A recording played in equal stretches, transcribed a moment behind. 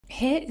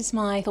here is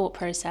my thought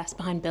process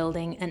behind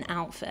building an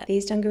outfit.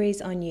 These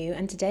dungarees are new,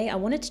 and today I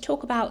wanted to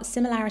talk about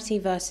similarity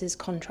versus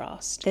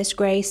contrast. This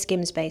grey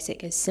Skims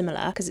basic is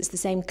similar because it's the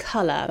same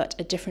colour but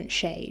a different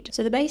shade.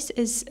 So the base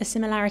is a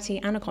similarity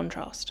and a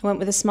contrast. I went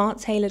with a smart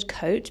tailored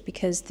coat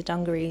because the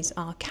dungarees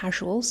are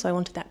casual, so I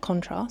wanted that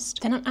contrast.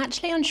 Then I'm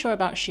actually unsure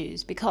about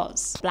shoes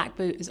because black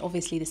boot is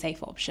obviously the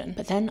safe option,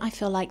 but then I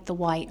feel like the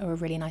white are a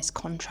really nice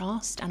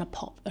contrast and a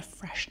pop of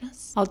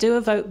freshness. I'll do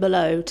a vote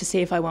below to see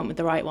if I went with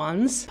the right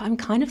ones, but I'm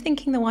kind of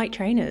thinking the white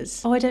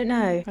trainers. Oh, I don't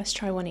know. Let's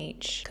try one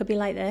each. Could be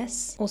like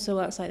this. Also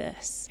works like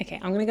this. Okay,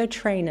 I'm gonna go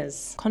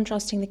trainers.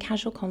 Contrasting the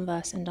casual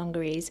Converse and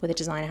dungarees with a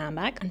designer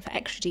handbag. And for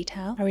extra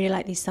detail, I really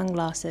like these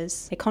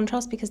sunglasses. They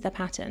contrast because they're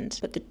patterned,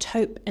 but the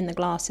taupe in the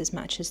glasses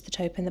matches the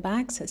taupe in the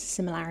bag, so it's a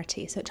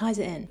similarity. So it ties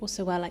it in.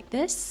 Also wear like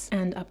this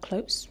and up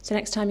close. So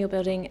next time you're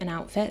building an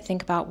outfit,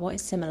 think about what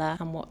is similar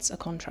and what's a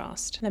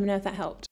contrast. Let me know if that helped.